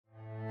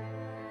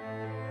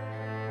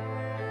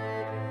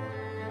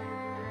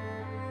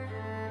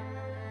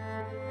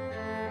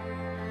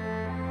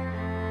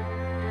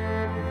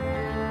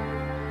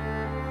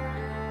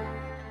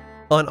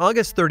On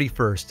August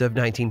 31st of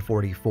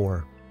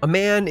 1944, a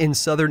man in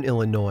southern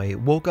Illinois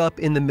woke up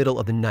in the middle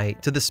of the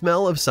night to the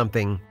smell of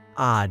something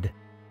odd.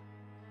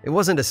 It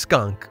wasn't a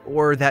skunk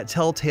or that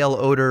telltale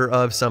odor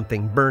of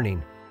something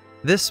burning.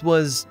 This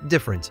was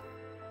different,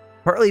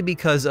 partly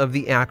because of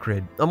the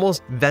acrid,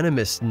 almost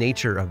venomous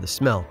nature of the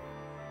smell,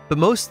 but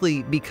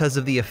mostly because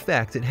of the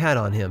effect it had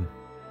on him.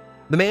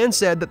 The man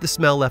said that the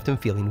smell left him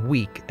feeling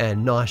weak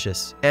and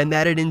nauseous, and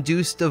that it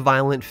induced a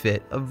violent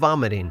fit of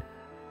vomiting,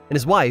 and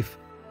his wife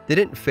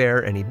didn't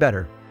fare any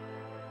better.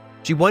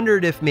 She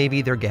wondered if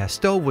maybe their gas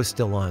stove was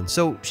still on,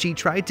 so she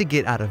tried to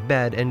get out of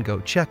bed and go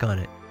check on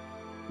it.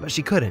 But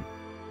she couldn't.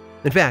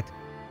 In fact,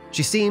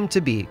 she seemed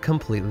to be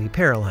completely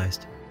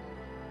paralyzed.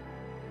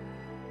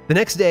 The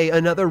next day,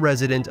 another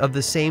resident of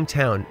the same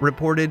town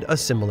reported a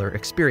similar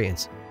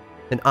experience,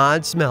 an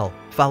odd smell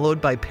followed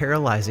by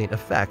paralyzing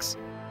effects.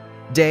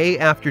 Day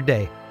after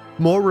day,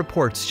 more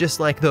reports just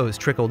like those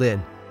trickled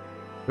in.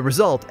 The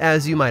result,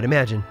 as you might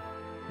imagine,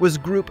 was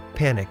group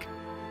panic,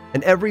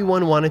 and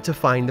everyone wanted to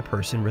find the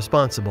person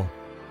responsible.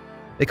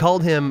 They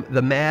called him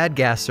the Mad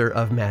Gasser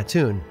of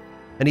Mattoon,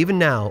 and even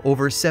now,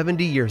 over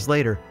 70 years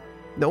later,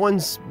 no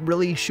one's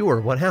really sure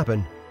what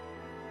happened.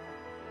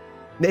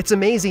 It's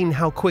amazing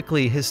how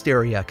quickly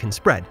hysteria can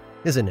spread,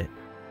 isn't it?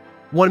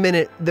 One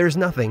minute, there's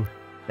nothing,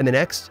 and the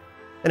next,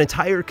 an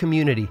entire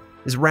community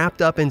is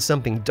wrapped up in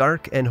something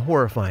dark and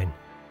horrifying.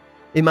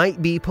 It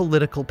might be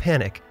political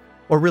panic,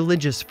 or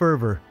religious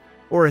fervor,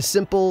 or a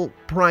simple,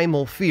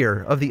 primal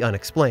fear of the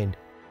unexplained.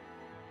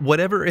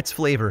 Whatever its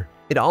flavor,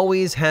 it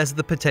always has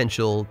the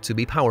potential to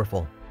be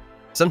powerful,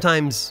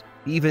 sometimes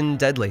even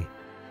deadly.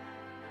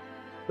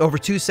 Over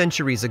 2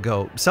 centuries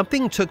ago,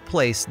 something took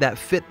place that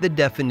fit the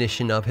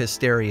definition of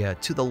hysteria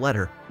to the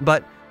letter,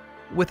 but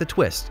with a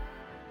twist.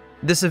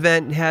 This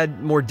event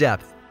had more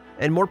depth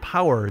and more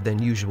power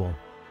than usual.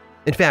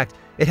 In fact,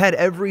 it had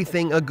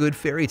everything a good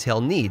fairy tale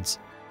needs: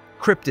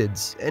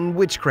 cryptids and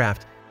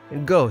witchcraft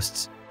and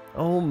ghosts.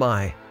 Oh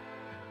my.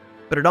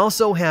 But it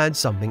also had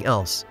something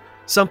else,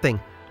 something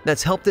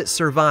that's helped it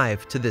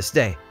survive to this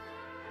day.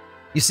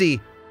 You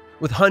see,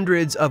 with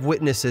hundreds of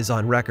witnesses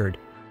on record,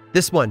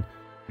 this one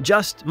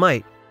just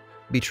might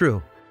be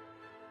true.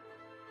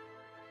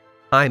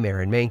 I'm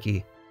Aaron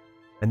Mahnke,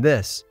 and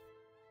this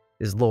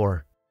is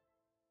Lore.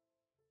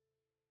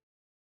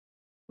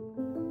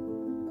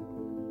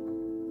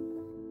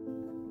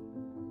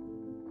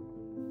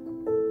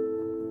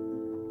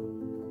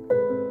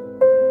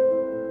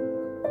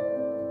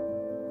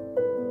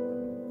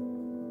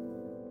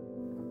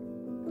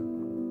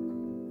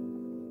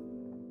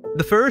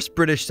 The first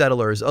British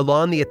settlers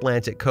along the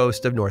Atlantic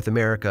coast of North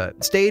America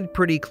stayed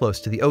pretty close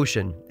to the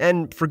ocean,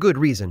 and for good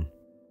reason.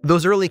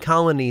 Those early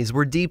colonies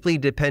were deeply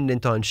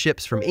dependent on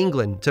ships from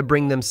England to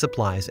bring them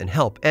supplies and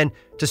help, and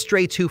to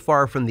stray too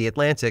far from the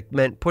Atlantic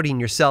meant putting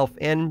yourself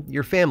and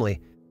your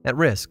family at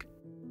risk.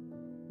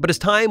 But as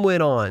time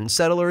went on,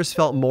 settlers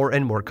felt more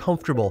and more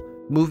comfortable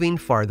moving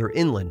farther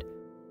inland.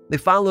 They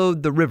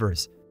followed the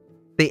rivers.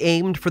 They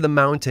aimed for the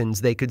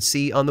mountains they could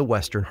see on the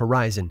western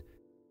horizon.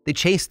 They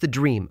chased the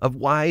dream of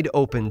wide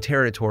open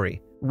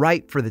territory,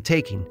 ripe for the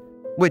taking,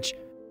 which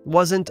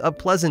wasn't a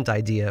pleasant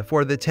idea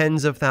for the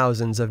tens of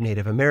thousands of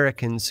Native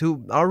Americans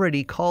who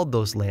already called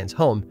those lands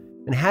home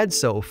and had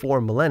so for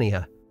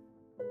millennia.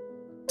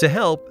 To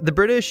help, the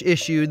British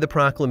issued the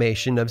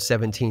Proclamation of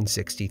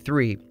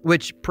 1763,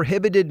 which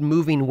prohibited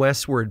moving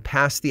westward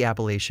past the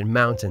Appalachian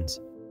Mountains.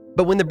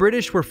 But when the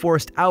British were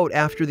forced out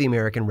after the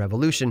American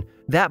Revolution,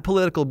 that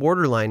political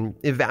borderline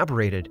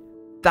evaporated.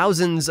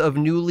 Thousands of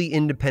newly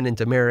independent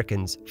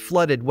Americans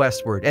flooded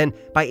westward, and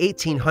by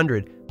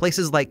 1800,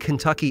 places like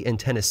Kentucky and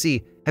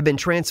Tennessee had been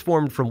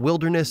transformed from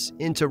wilderness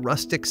into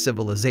rustic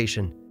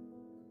civilization.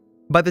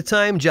 By the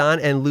time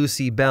John and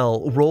Lucy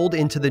Bell rolled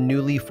into the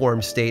newly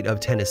formed state of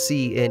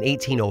Tennessee in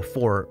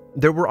 1804,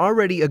 there were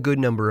already a good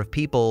number of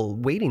people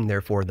waiting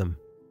there for them.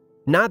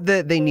 Not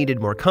that they needed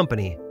more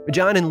company.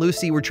 John and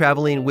Lucy were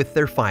traveling with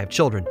their 5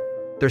 children.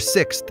 Their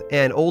 6th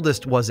and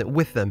oldest wasn't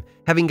with them,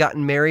 having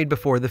gotten married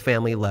before the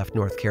family left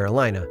North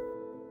Carolina.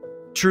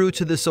 True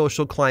to the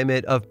social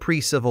climate of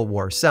pre-Civil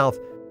War South,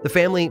 the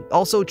family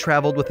also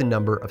traveled with a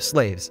number of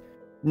slaves,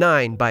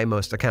 9 by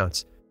most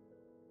accounts.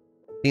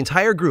 The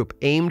entire group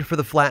aimed for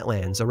the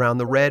flatlands around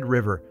the Red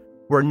River,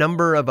 where a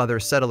number of other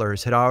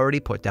settlers had already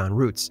put down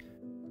roots.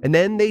 And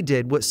then they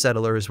did what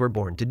settlers were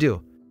born to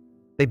do.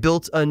 They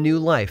built a new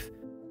life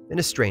in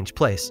a strange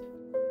place.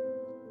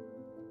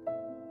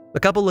 A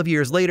couple of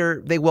years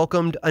later, they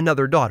welcomed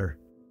another daughter,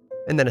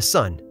 and then a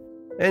son,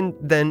 and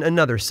then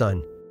another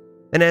son.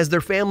 And as their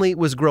family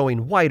was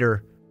growing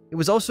wider, it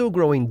was also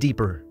growing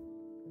deeper.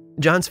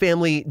 John's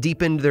family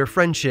deepened their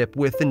friendship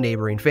with the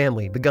neighboring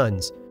family, the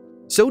Gunns,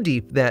 so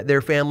deep that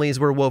their families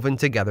were woven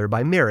together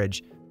by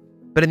marriage.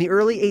 But in the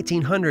early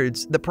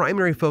 1800s, the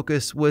primary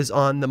focus was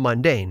on the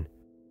mundane.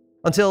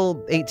 Until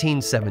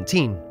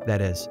 1817,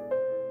 that is.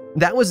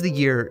 That was the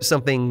year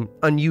something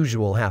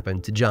unusual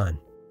happened to John.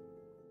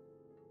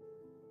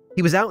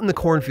 He was out in the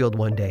cornfield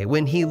one day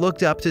when he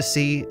looked up to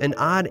see an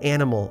odd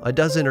animal a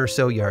dozen or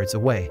so yards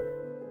away.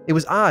 It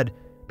was odd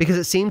because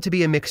it seemed to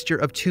be a mixture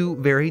of two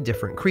very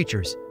different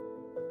creatures.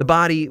 The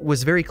body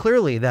was very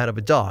clearly that of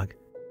a dog.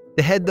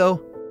 The head,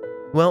 though,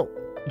 well,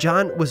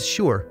 John was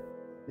sure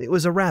it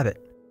was a rabbit.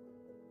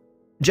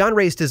 John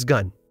raised his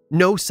gun.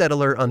 No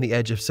settler on the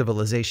edge of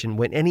civilization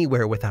went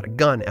anywhere without a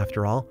gun,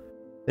 after all,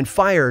 and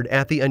fired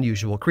at the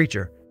unusual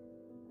creature.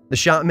 The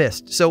shot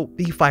missed, so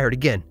he fired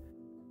again,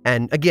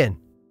 and again.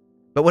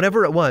 But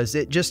whatever it was,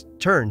 it just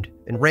turned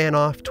and ran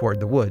off toward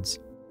the woods.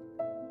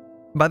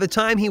 By the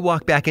time he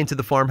walked back into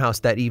the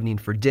farmhouse that evening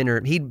for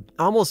dinner, he'd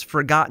almost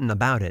forgotten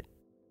about it.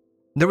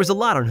 There was a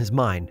lot on his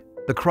mind: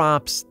 the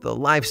crops, the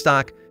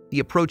livestock, the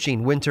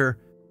approaching winter.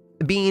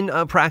 Being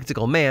a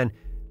practical man,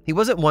 he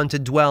wasn't one to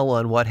dwell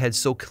on what had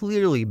so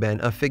clearly been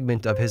a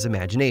figment of his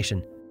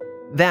imagination.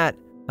 That,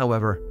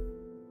 however,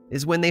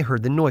 is when they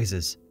heard the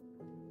noises.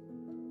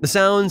 The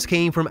sounds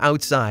came from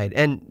outside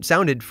and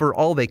sounded, for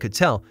all they could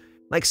tell,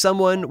 like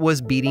someone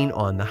was beating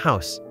on the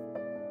house.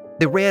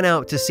 They ran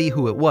out to see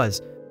who it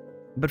was,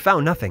 but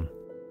found nothing.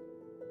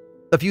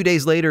 A few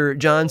days later,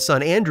 John's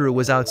son Andrew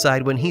was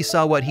outside when he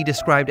saw what he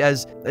described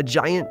as a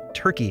giant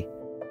turkey.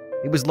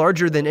 It was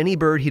larger than any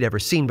bird he'd ever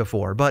seen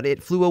before, but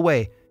it flew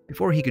away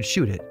before he could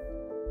shoot it.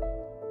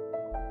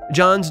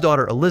 John's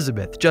daughter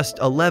Elizabeth, just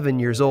 11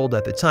 years old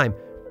at the time,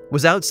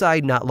 was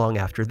outside not long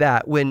after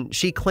that when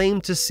she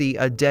claimed to see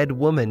a dead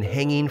woman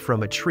hanging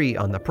from a tree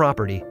on the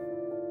property.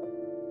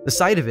 The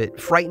sight of it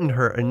frightened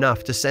her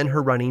enough to send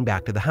her running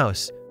back to the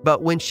house,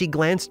 but when she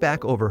glanced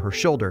back over her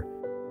shoulder,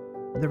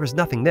 there was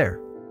nothing there.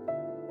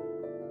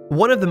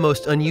 One of the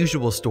most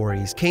unusual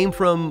stories came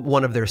from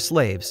one of their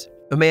slaves,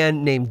 a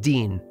man named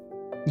Dean.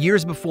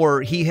 Years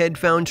before, he had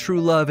found true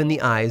love in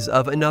the eyes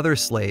of another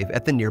slave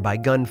at the nearby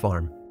gun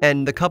farm,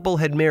 and the couple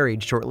had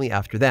married shortly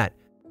after that.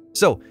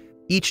 So,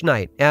 each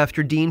night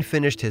after Dean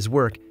finished his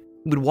work,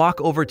 he would walk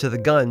over to the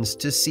guns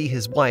to see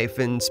his wife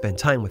and spend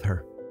time with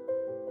her.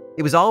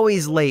 It was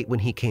always late when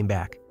he came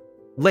back.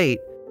 Late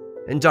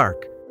and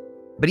dark.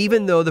 But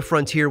even though the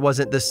frontier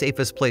wasn't the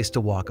safest place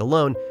to walk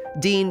alone,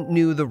 Dean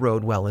knew the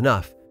road well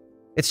enough.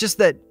 It's just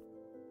that,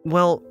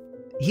 well,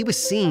 he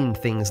was seeing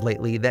things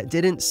lately that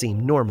didn't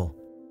seem normal.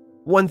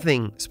 One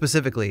thing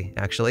specifically,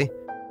 actually.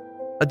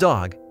 A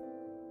dog.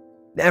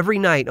 Every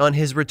night on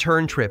his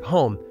return trip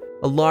home,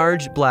 a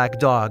large black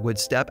dog would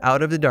step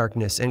out of the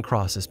darkness and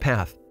cross his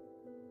path.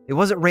 It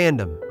wasn't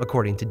random,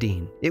 according to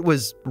Dean. It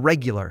was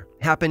regular,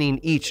 happening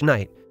each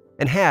night,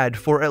 and had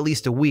for at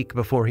least a week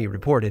before he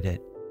reported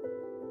it.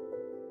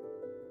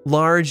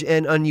 Large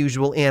and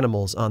unusual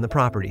animals on the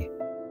property.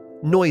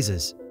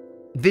 Noises.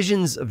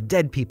 Visions of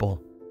dead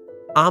people.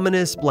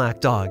 Ominous black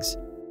dogs.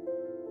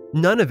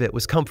 None of it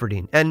was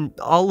comforting, and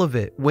all of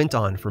it went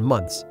on for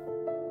months.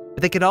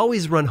 But they could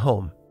always run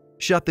home,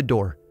 shut the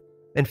door,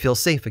 and feel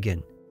safe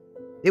again.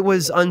 It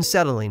was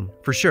unsettling,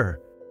 for sure,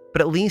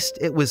 but at least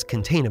it was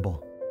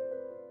containable.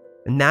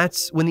 And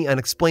that's when the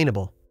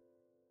unexplainable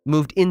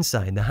moved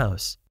inside the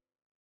house.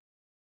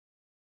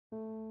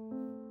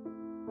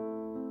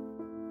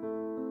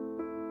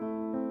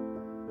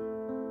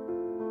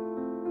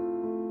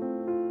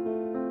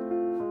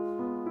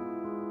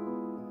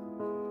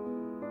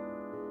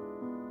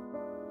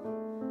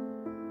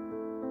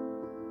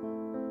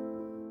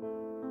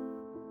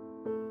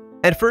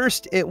 At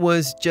first, it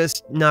was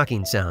just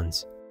knocking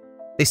sounds.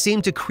 They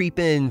seemed to creep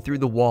in through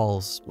the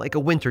walls like a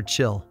winter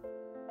chill.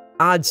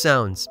 Odd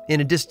sounds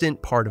in a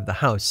distant part of the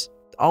house,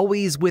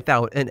 always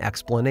without an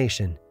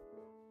explanation.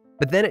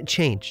 But then it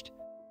changed.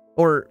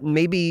 Or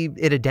maybe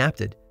it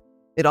adapted.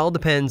 It all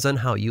depends on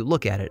how you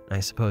look at it, I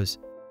suppose.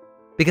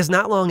 Because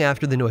not long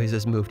after the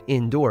noises moved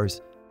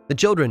indoors, the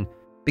children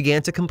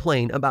began to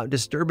complain about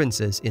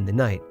disturbances in the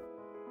night.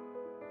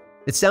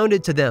 It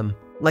sounded to them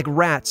like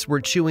rats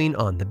were chewing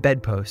on the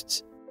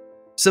bedposts.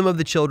 Some of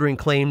the children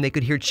claimed they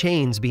could hear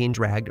chains being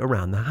dragged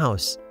around the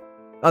house.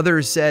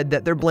 Others said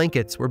that their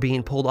blankets were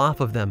being pulled off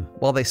of them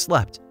while they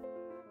slept.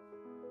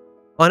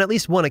 On at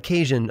least one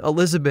occasion,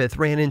 Elizabeth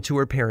ran into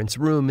her parents'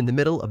 room in the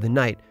middle of the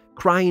night,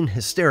 crying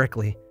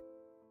hysterically.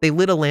 They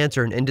lit a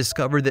lantern and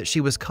discovered that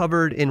she was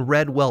covered in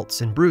red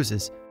welts and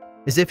bruises,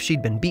 as if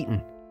she'd been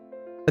beaten.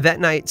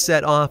 That night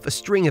set off a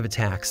string of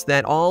attacks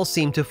that all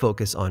seemed to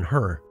focus on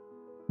her.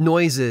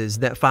 Noises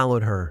that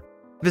followed her,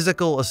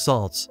 physical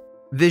assaults,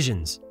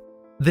 visions.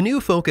 The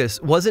new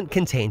focus wasn't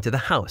contained to the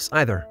house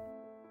either.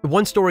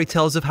 One story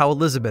tells of how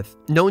Elizabeth,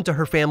 known to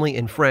her family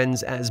and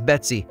friends as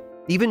Betsy,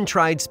 even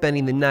tried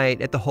spending the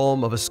night at the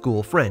home of a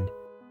school friend.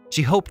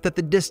 She hoped that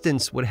the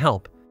distance would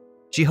help.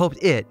 She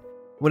hoped it,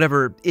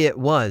 whatever it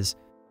was,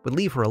 would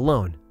leave her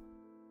alone.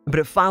 But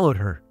it followed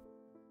her.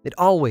 It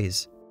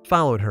always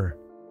followed her.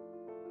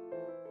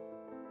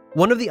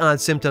 One of the odd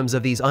symptoms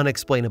of these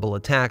unexplainable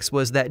attacks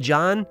was that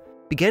John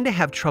began to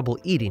have trouble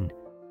eating.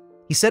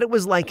 He said it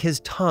was like his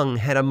tongue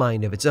had a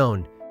mind of its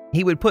own.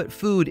 He would put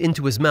food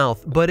into his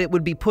mouth, but it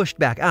would be pushed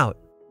back out.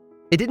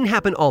 It didn't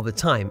happen all the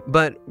time,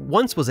 but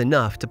once was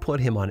enough to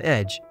put him on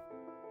edge.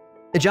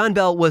 John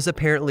Bell was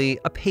apparently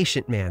a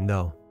patient man,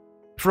 though.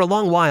 For a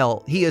long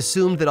while, he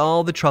assumed that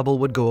all the trouble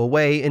would go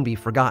away and be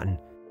forgotten.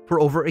 For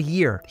over a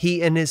year,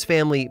 he and his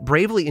family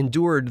bravely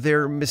endured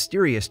their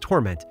mysterious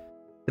torment.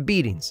 The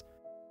beatings,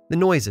 the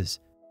noises,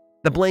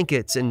 the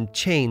blankets and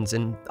chains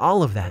and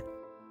all of that.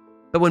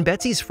 But when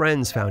Betsy's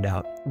friends found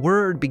out,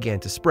 word began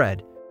to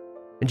spread.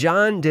 And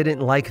John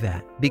didn't like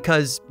that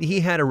because he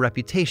had a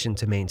reputation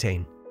to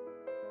maintain.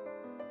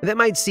 That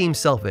might seem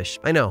selfish,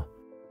 I know.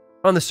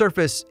 On the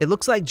surface, it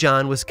looks like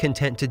John was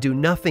content to do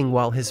nothing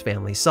while his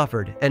family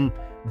suffered, and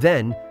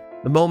then,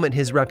 the moment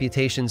his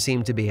reputation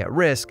seemed to be at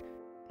risk,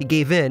 he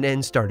gave in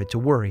and started to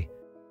worry.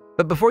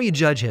 But before you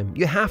judge him,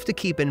 you have to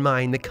keep in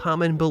mind the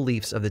common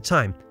beliefs of the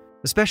time,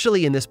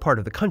 especially in this part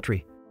of the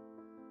country.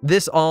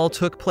 This all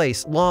took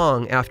place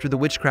long after the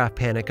witchcraft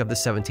panic of the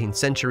 17th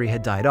century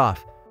had died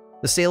off.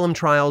 The Salem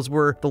trials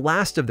were the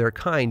last of their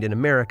kind in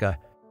America,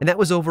 and that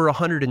was over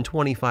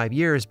 125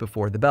 years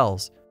before the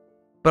bells.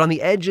 But on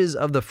the edges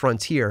of the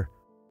frontier,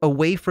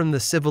 away from the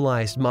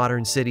civilized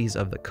modern cities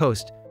of the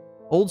coast,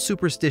 old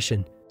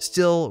superstition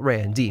still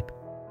ran deep.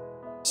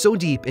 So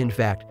deep, in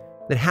fact,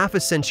 that half a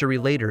century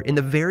later, in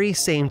the very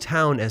same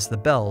town as the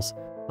bells,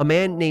 a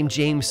man named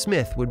James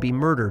Smith would be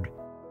murdered.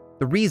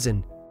 The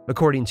reason,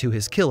 according to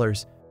his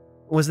killers,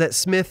 was that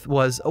Smith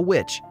was a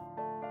witch.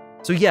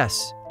 So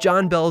yes,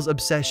 John Bell's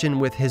obsession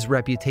with his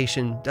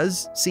reputation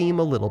does seem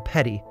a little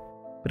petty,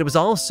 but it was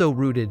also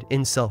rooted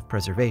in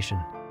self-preservation.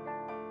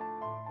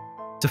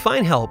 To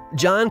find help,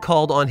 John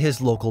called on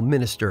his local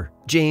minister,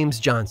 James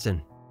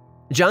Johnston.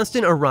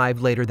 Johnston arrived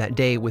later that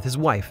day with his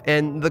wife,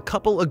 and the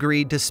couple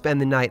agreed to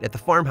spend the night at the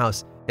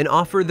farmhouse and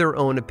offer their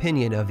own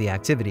opinion of the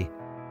activity.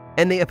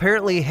 And they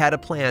apparently had a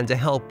plan to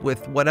help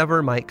with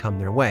whatever might come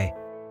their way.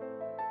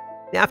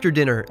 After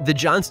dinner, the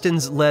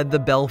Johnstons led the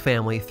Bell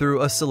family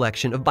through a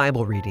selection of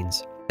Bible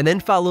readings, and then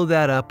followed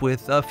that up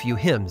with a few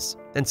hymns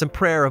and some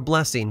prayer of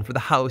blessing for the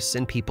house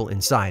and people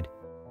inside.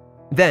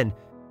 Then,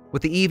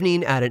 with the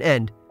evening at an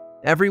end,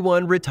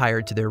 everyone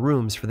retired to their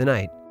rooms for the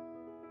night.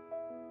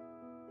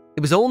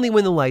 It was only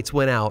when the lights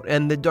went out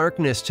and the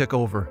darkness took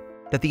over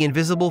that the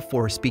invisible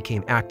force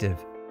became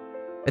active.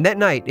 And that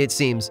night, it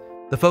seems,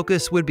 the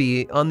focus would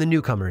be on the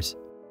newcomers.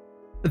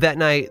 That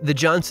night, the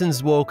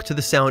Johnsons woke to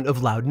the sound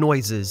of loud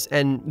noises,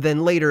 and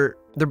then later,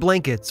 their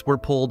blankets were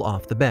pulled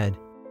off the bed.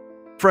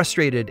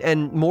 Frustrated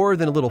and more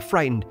than a little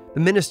frightened,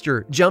 the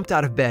minister jumped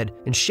out of bed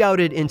and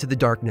shouted into the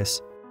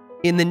darkness,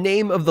 "In the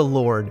name of the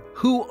Lord,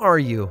 who are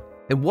you,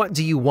 and what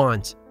do you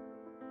want?"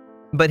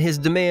 But his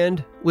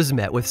demand was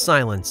met with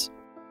silence.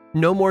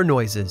 No more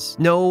noises,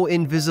 no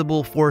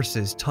invisible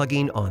forces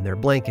tugging on their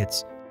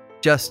blankets.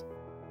 Just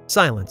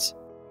silence.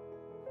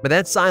 But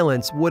that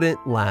silence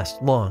wouldn't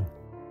last long.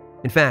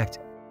 In fact,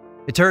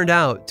 it turned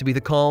out to be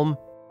the calm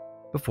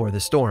before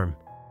the storm.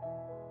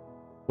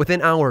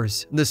 Within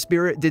hours, the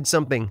spirit did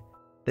something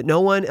that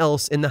no one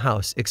else in the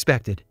house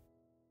expected.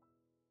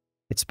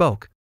 It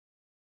spoke.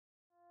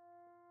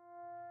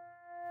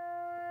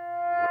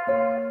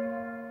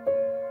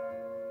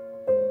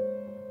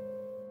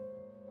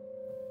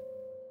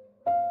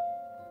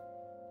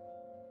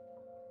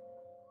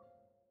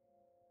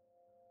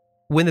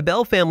 When the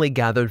Bell family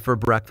gathered for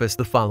breakfast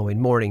the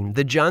following morning,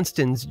 the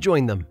Johnstons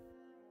joined them.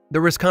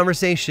 There was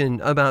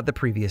conversation about the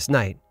previous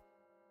night.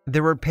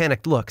 There were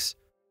panicked looks.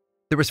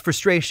 There was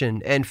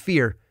frustration and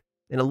fear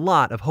and a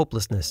lot of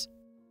hopelessness.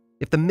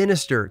 If the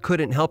minister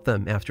couldn't help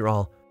them, after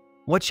all,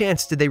 what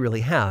chance did they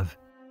really have?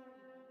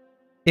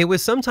 It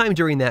was sometime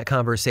during that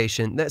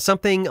conversation that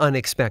something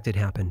unexpected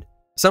happened.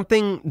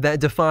 Something that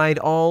defied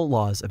all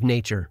laws of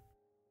nature.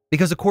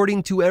 Because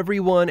according to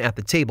everyone at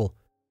the table,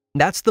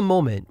 that's the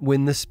moment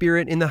when the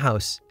spirit in the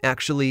house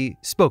actually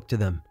spoke to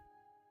them.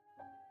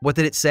 What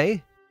did it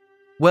say?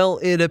 Well,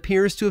 it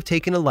appears to have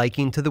taken a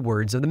liking to the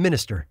words of the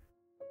minister.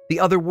 The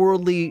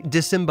otherworldly,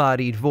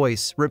 disembodied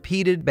voice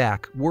repeated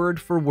back, word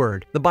for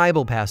word, the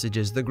Bible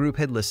passages the group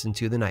had listened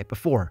to the night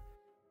before.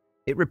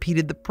 It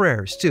repeated the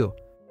prayers, too.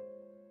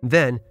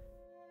 Then,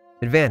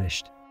 it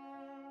vanished.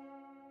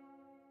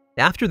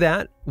 After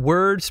that,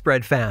 word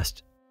spread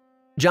fast.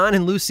 John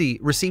and Lucy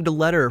received a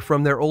letter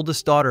from their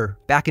oldest daughter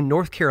back in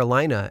North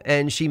Carolina,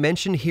 and she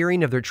mentioned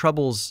hearing of their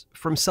troubles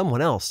from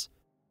someone else.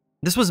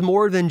 This was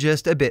more than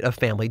just a bit of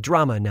family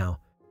drama now.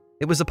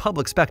 It was a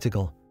public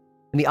spectacle,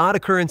 and the odd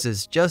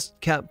occurrences just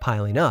kept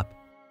piling up.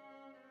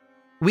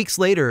 Weeks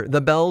later,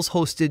 the Bells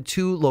hosted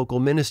 2 local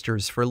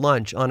ministers for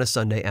lunch on a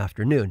Sunday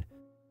afternoon.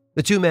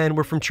 The 2 men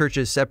were from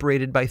churches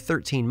separated by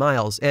 13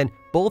 miles, and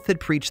both had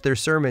preached their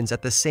sermons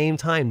at the same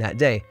time that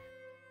day.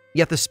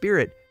 Yet the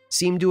Spirit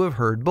seemed to have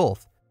heard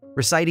both,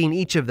 reciting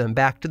each of them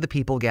back to the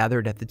people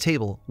gathered at the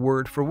table,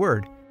 word for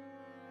word,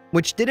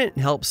 which didn't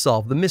help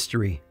solve the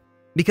mystery.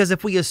 Because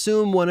if we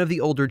assume one of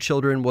the older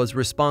children was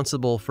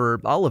responsible for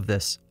all of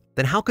this,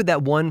 then how could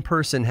that one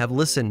person have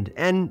listened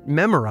and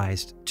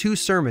memorized 2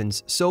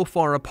 sermons so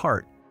far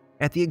apart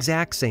at the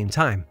exact same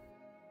time?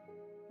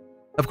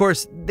 Of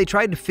course, they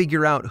tried to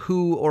figure out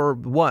who or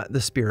what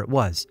the spirit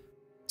was.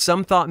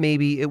 Some thought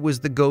maybe it was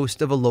the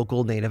ghost of a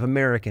local Native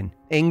American,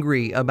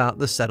 angry about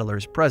the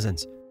settlers'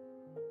 presence.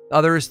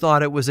 Others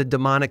thought it was a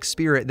demonic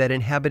spirit that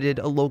inhabited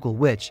a local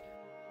witch.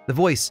 The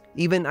voice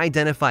even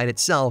identified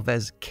itself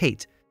as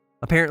Kate,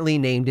 apparently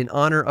named in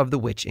honor of the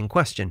witch in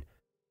question.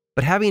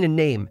 But having a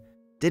name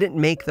didn't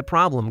make the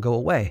problem go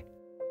away.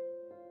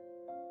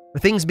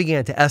 Things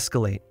began to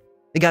escalate.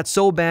 It got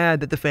so bad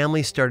that the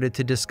family started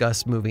to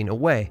discuss moving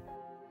away.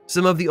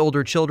 Some of the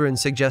older children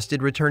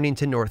suggested returning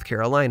to North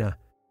Carolina.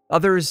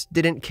 Others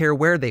didn't care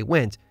where they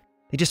went.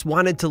 They just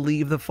wanted to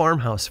leave the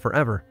farmhouse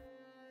forever.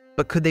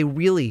 But could they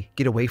really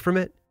get away from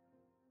it?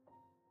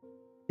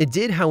 It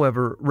did,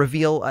 however,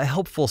 reveal a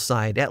helpful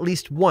side at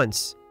least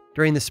once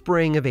during the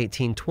spring of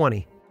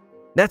 1820.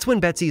 That's when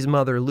Betsy's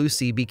mother,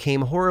 Lucy,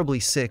 became horribly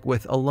sick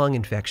with a lung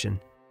infection.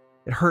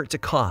 It hurt to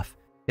cough,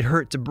 it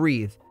hurt to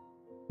breathe,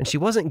 and she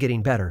wasn't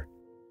getting better.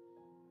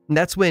 And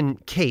that's when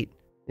Kate,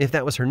 if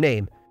that was her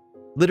name,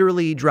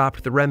 literally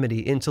dropped the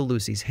remedy into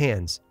Lucy's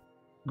hands.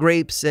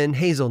 Grapes and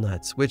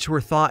hazelnuts, which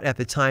were thought at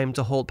the time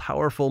to hold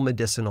powerful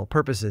medicinal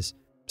purposes,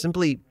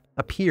 simply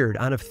appeared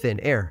out of thin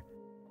air.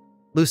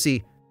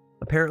 Lucy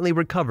apparently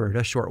recovered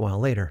a short while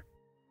later.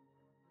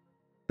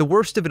 The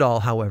worst of it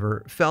all,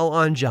 however, fell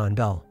on John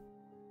Bell.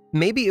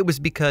 Maybe it was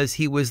because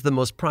he was the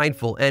most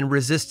prideful and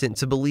resistant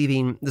to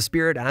believing the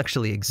spirit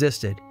actually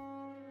existed.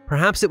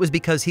 Perhaps it was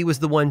because he was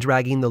the one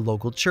dragging the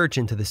local church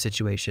into the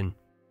situation.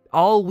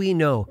 All we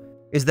know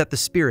is that the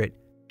spirit,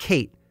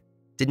 Kate,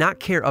 did not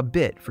care a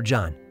bit for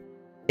John.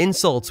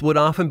 Insults would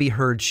often be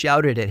heard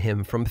shouted at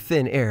him from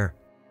thin air.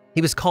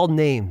 He was called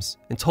names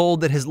and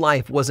told that his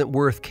life wasn't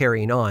worth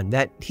carrying on,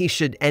 that he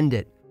should end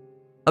it.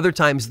 Other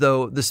times,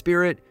 though, the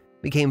spirit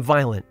became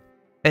violent,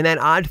 and that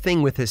odd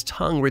thing with his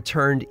tongue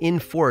returned in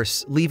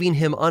force, leaving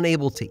him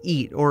unable to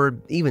eat or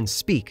even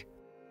speak.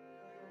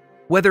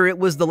 Whether it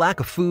was the lack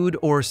of food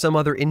or some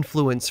other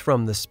influence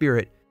from the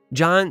spirit,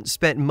 John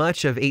spent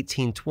much of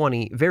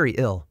 1820 very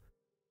ill.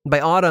 By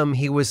autumn,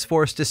 he was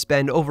forced to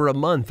spend over a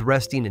month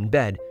resting in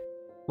bed.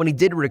 When he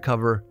did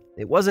recover,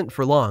 it wasn't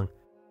for long,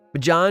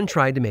 but John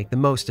tried to make the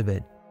most of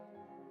it.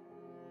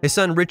 His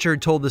son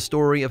Richard told the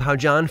story of how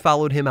John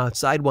followed him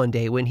outside one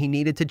day when he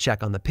needed to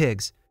check on the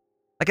pigs.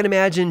 I can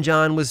imagine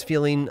John was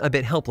feeling a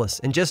bit helpless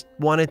and just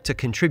wanted to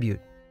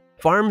contribute.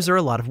 Farms are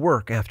a lot of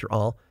work, after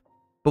all.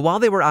 But while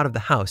they were out of the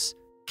house,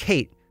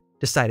 Kate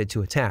decided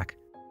to attack.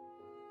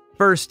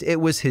 First, it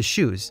was his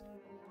shoes.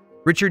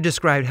 Richard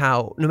described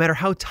how, no matter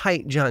how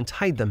tight John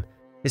tied them,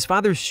 his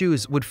father's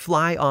shoes would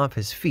fly off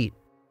his feet.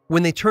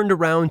 When they turned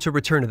around to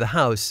return to the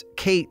house,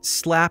 Kate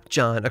slapped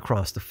John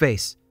across the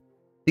face.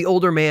 The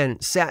older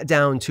man sat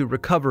down to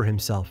recover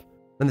himself,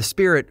 and the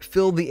spirit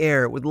filled the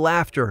air with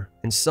laughter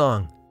and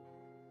song.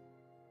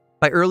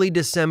 By early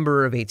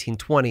December of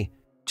 1820,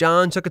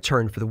 John took a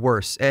turn for the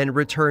worse and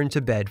returned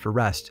to bed for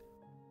rest.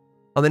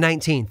 On the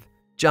 19th,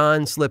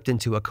 John slipped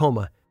into a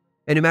coma,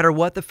 and no matter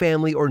what the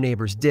family or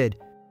neighbors did,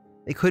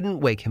 they couldn't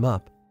wake him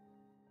up.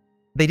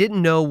 They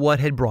didn't know what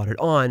had brought it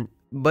on,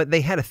 but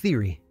they had a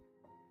theory.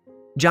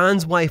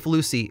 John's wife,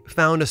 Lucy,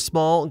 found a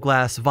small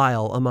glass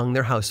vial among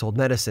their household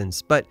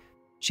medicines, but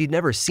she'd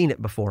never seen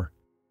it before.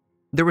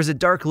 There was a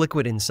dark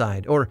liquid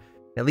inside, or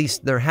at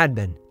least there had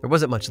been. There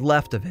wasn't much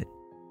left of it.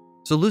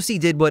 So Lucy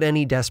did what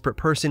any desperate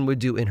person would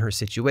do in her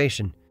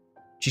situation.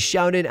 She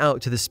shouted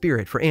out to the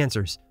spirit for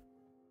answers.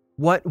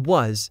 What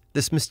was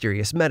this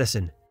mysterious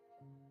medicine?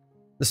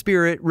 The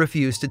spirit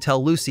refused to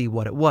tell Lucy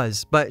what it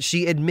was, but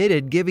she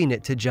admitted giving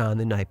it to John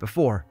the night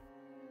before.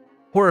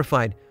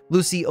 Horrified,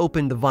 Lucy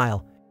opened the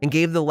vial and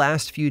gave the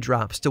last few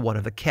drops to one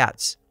of the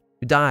cats,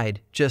 who died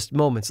just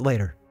moments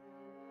later.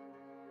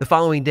 The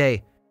following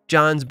day,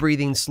 John's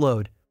breathing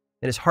slowed,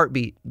 and his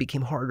heartbeat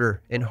became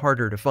harder and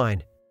harder to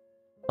find.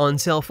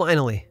 Until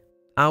finally,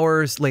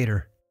 hours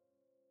later,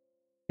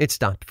 it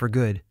stopped for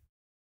good.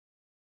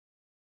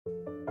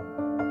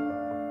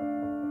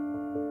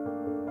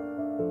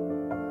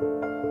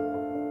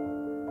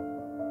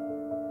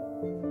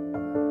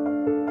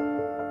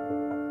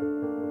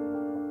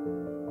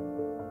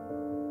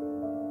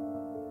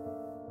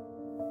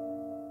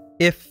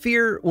 If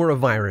fear were a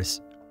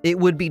virus, it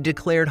would be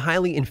declared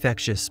highly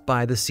infectious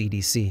by the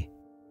CDC.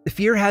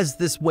 Fear has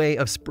this way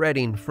of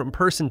spreading from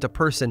person to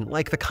person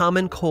like the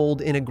common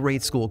cold in a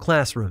grade school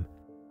classroom.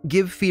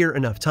 Give fear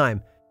enough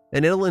time,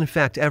 and it'll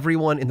infect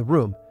everyone in the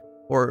room,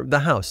 or the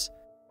house,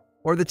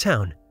 or the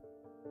town.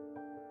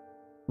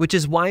 Which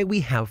is why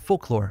we have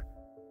folklore,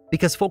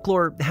 because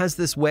folklore has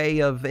this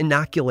way of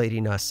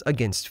inoculating us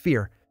against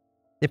fear.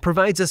 It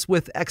provides us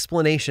with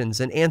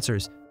explanations and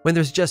answers when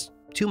there's just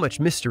too much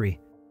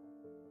mystery.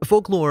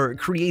 Folklore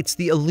creates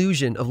the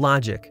illusion of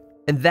logic,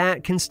 and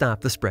that can stop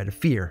the spread of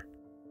fear.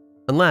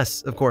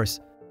 Unless, of course,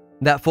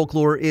 that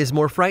folklore is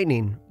more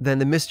frightening than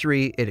the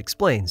mystery it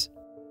explains.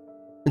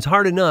 It's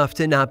hard enough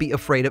to not be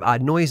afraid of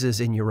odd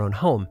noises in your own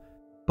home,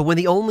 but when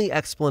the only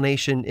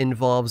explanation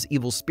involves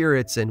evil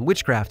spirits and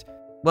witchcraft,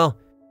 well,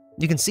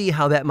 you can see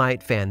how that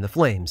might fan the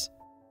flames.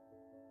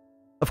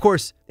 Of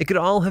course, it could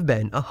all have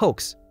been a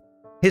hoax.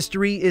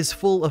 History is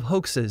full of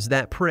hoaxes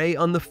that prey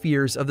on the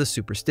fears of the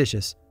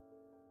superstitious.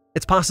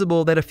 It's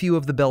possible that a few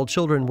of the Bell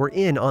children were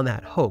in on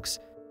that hoax,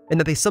 and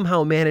that they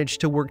somehow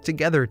managed to work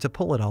together to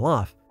pull it all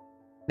off.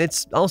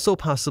 It's also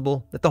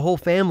possible that the whole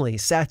family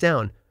sat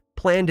down,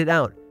 planned it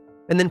out,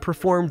 and then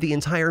performed the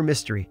entire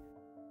mystery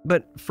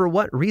But for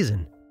what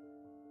reason?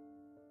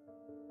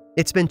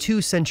 It's been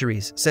 2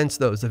 centuries since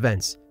those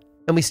events,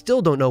 and we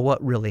still don't know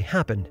what really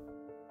happened.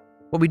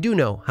 What we do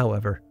know,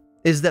 however,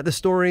 is that the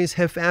stories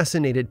have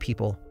fascinated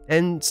people,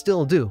 and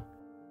still do.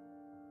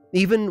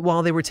 Even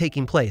while they were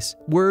taking place,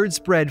 word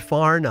spread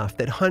far enough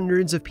that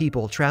hundreds of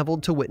people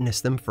traveled to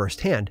witness them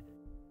firsthand,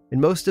 and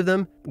most of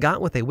them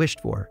got what they wished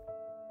for.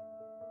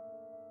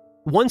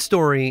 One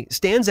story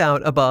stands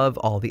out above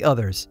all the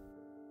others.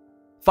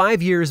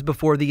 5 years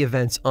before the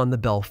events on the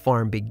Bell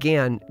Farm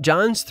began,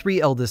 John's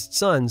 3 eldest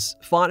sons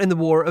fought in the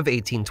War of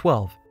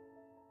 1812.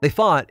 They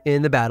fought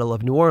in the Battle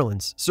of New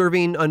Orleans,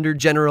 serving under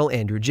General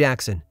Andrew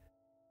Jackson.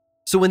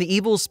 So when the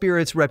evil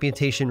spirit's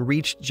reputation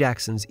reached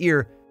Jackson's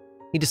ear,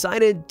 he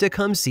decided to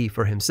come see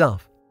for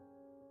himself.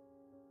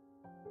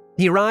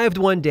 He arrived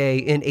one day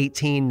in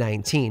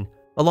 1819,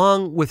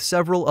 along with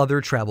several other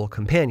travel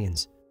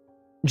companions.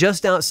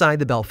 Just outside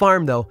the Bell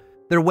Farm, though,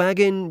 their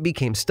wagon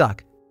became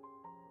stuck.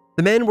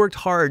 The men worked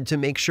hard to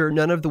make sure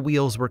none of the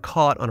wheels were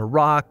caught on a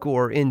rock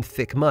or in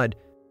thick mud,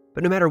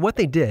 but no matter what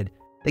they did,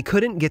 they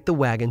couldn't get the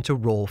wagon to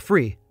roll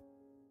free.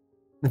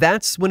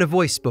 That's when a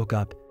voice spoke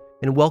up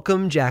and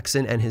welcomed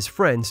Jackson and his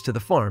friends to the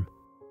farm.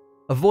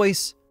 A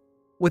voice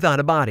without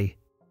a body.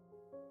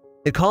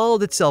 It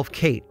called itself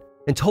Kate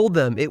and told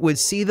them it would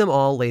see them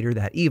all later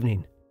that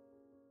evening.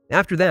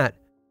 After that,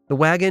 the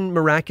wagon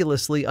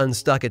miraculously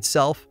unstuck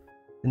itself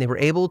and they were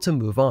able to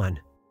move on.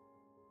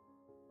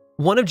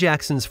 One of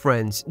Jackson's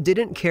friends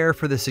didn't care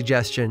for the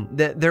suggestion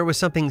that there was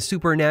something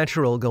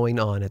supernatural going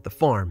on at the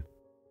farm.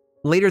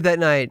 Later that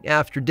night,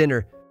 after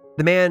dinner,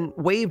 the man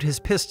waved his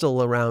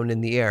pistol around in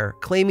the air,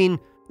 claiming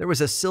there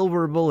was a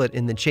silver bullet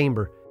in the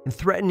chamber and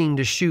threatening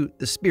to shoot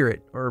the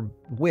spirit or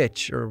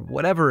witch or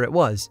whatever it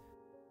was.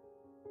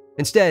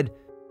 Instead,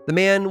 the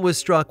man was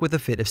struck with a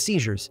fit of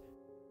seizures.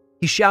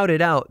 He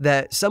shouted out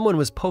that someone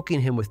was poking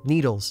him with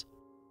needles,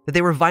 that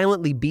they were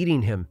violently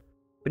beating him,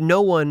 but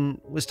no one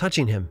was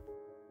touching him.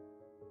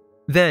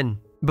 Then,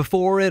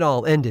 before it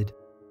all ended,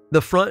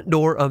 the front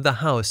door of the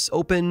house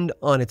opened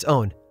on its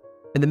own,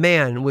 and the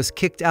man was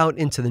kicked out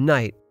into the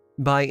night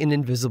by an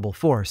invisible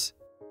force.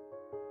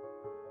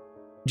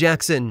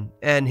 Jackson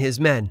and his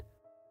men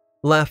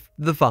left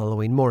the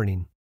following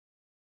morning.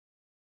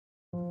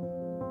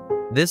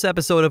 This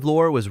episode of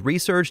Lore was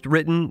researched,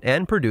 written,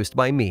 and produced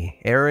by me,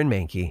 Aaron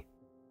Mahnke.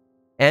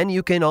 And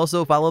you can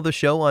also follow the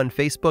show on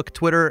Facebook,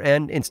 Twitter,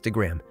 and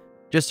Instagram.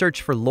 Just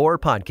search for Lore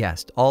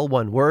Podcast, all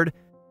one word,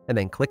 and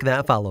then click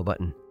that follow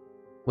button.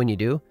 When you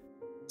do,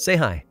 say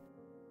hi.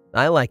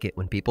 I like it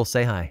when people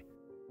say hi.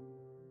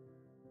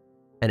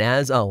 And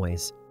as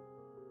always,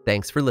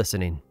 thanks for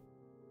listening.